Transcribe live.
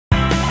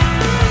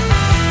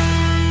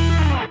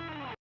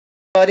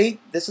everybody,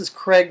 this is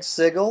Craig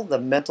Sigel, the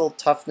Mental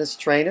Toughness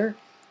Trainer,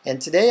 and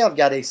today I've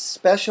got a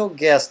special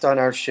guest on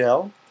our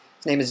show.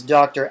 His name is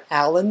Dr.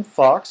 Alan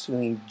Fox,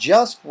 who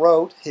just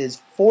wrote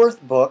his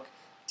fourth book,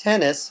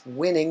 Tennis,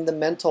 Winning the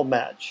Mental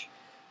Match.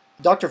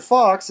 Dr.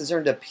 Fox has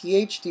earned a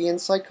PhD in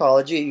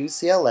psychology at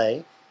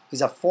UCLA.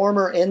 He's a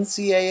former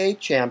NCAA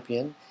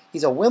champion.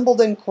 He's a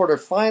Wimbledon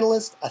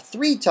quarterfinalist, a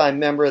three-time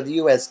member of the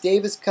U.S.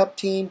 Davis Cup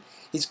team.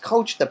 He's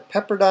coached the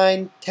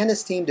Pepperdime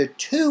tennis team to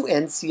 2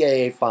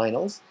 NCAA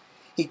finals.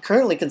 He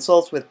currently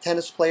consults with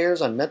tennis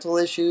players on mental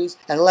issues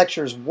and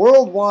lectures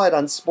worldwide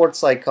on sports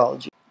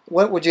psychology.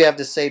 What would you have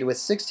to say to a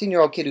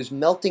 16-year-old kid who's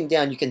melting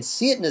down? You can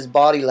see it in his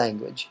body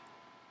language.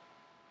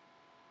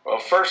 Well,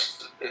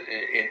 first,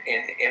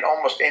 in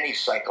almost any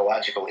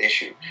psychological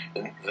issue,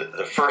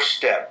 the first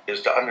step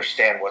is to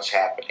understand what's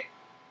happening.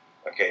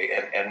 Okay,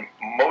 and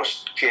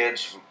most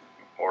kids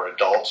or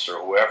adults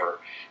or whoever,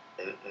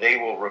 they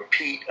will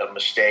repeat a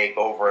mistake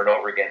over and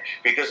over again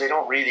because they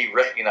don't really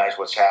recognize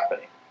what's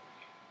happening.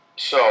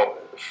 So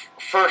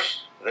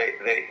first,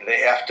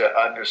 they have to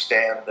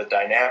understand the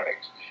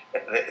dynamics.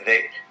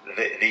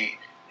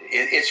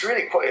 It's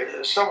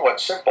really somewhat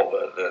simple,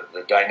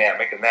 the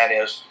dynamic, and that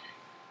is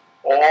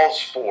all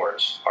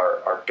sports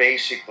are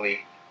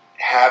basically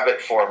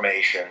habit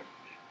formation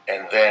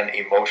and then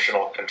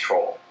emotional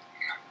control.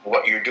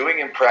 What you're doing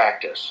in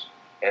practice,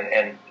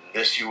 and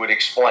this you would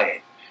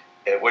explain,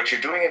 what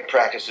you're doing in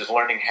practice is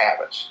learning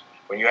habits.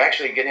 When you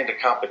actually get into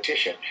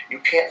competition, you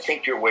can't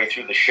think your way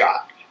through the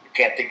shot.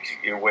 You can't think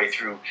your way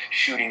through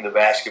shooting the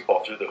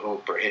basketball through the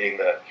hoop or hitting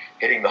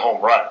the home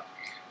run.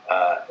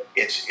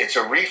 It's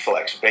a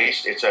reflex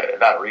based. It's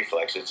not a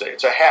reflex.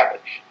 It's a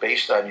habit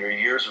based on your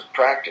years of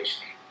practice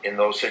in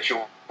those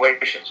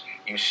situations.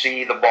 You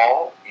see the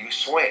ball, you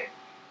swing,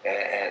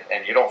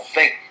 and you don't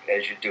think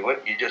as you do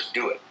it. You just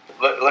do it.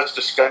 Let's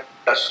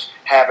discuss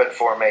habit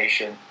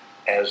formation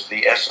as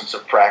the essence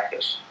of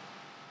practice.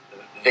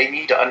 They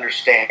need to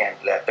understand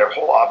that their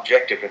whole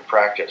objective in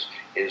practice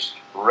is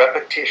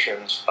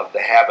repetitions of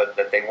the habit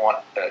that they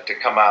want to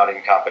come out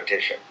in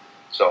competition.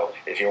 So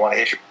if you want to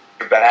hit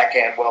your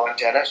backhand well in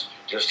tennis,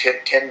 just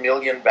hit 10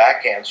 million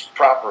backhands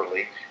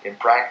properly in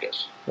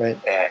practice. Right.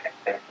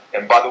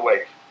 And by the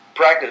way,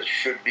 practice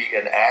should be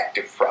an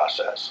active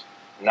process.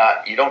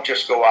 You don't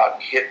just go out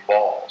and hit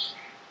balls.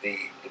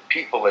 The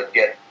people that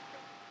get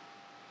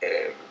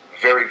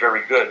very,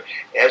 very good,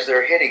 as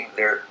they're hitting,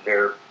 their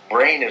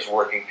brain is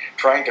working,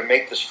 trying to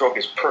make the stroke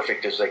as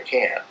perfect as they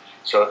can.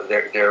 So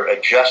they're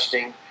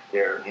adjusting,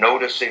 they're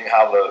noticing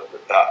how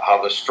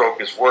the stroke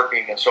is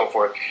working and so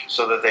forth,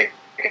 so that they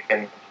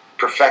can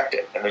perfect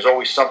it. And there's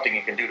always something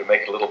you can do to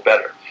make it a little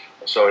better.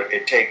 So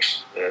it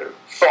takes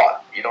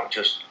thought. You don't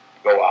just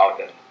go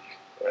out and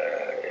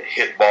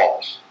hit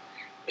balls.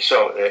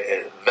 So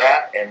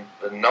that and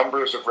the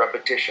numbers of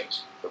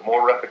repetitions. The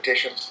more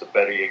repetitions, the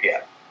better you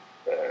get.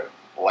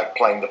 Like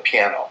playing the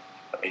piano.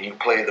 I mean, you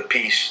play the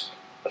piece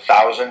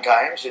 1,000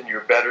 times, and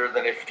you're better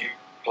than if you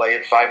play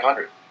it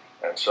 500.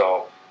 And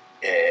so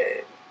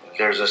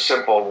there's a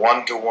simple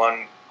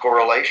one-to-one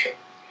correlation.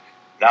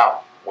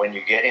 Now, when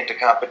you get into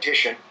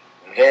competition,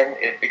 then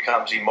it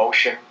becomes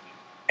emotion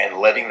and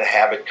letting the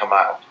habit come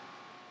out.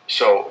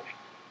 So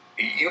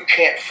you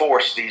can't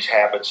force these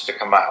habits to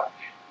come out.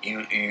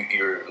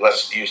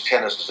 Let's use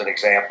tennis as an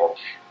example.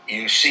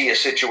 You see a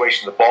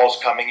situation, the ball's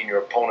coming and your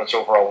opponent's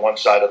over on one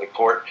side of the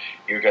court.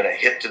 You're going to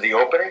hit to the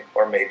opening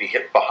or maybe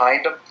hit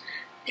behind them.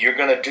 You're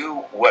going to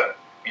do what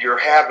your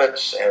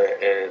habits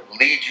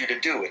lead you to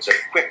do. It's a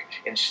quick,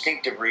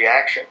 instinctive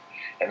reaction.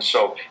 And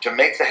so to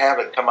make the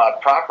habit come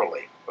out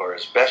properly, or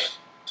as best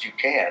you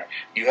can,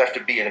 you have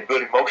to be in a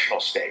good emotional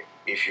state.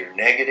 If you're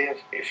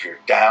negative, if you're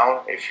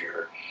down, if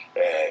you're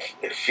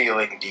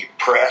feeling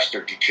depressed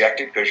or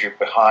dejected because you're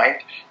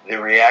behind,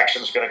 the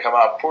reaction is going to come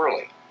out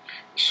poorly.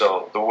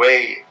 So the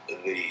way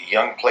the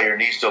young player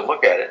needs to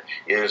look at it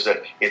is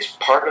that it's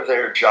part of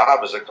their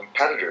job as a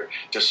competitor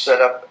to set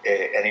up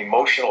an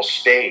emotional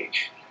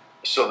stage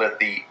so that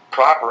the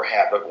proper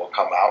habit will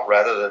come out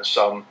rather than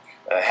some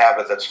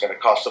habit that's going to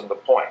cost them the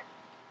point.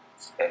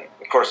 And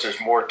of course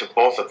there's more to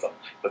both of them,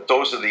 but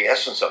those are the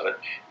essence of it.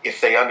 If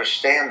they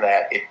understand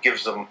that, it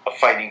gives them a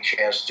fighting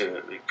chance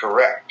to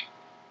correct.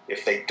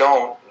 If they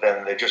don't,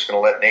 then they're just going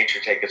to let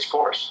nature take its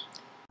course.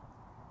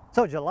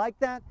 So did you like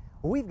that?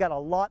 We've got a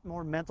lot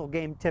more mental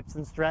game tips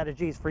and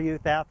strategies for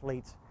youth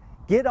athletes.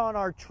 Get on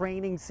our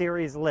training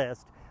series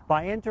list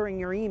by entering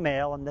your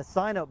email in the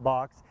sign-up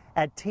box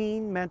at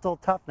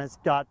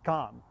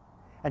teenmentaltoughness.com.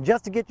 And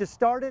just to get you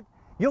started,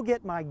 you'll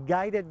get my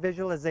guided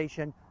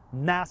visualization,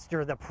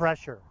 Master the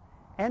Pressure,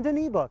 and an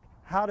ebook,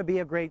 How to Be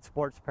a Great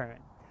Sports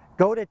Parent.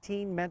 Go to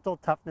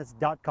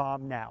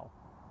teenmentaltoughness.com now.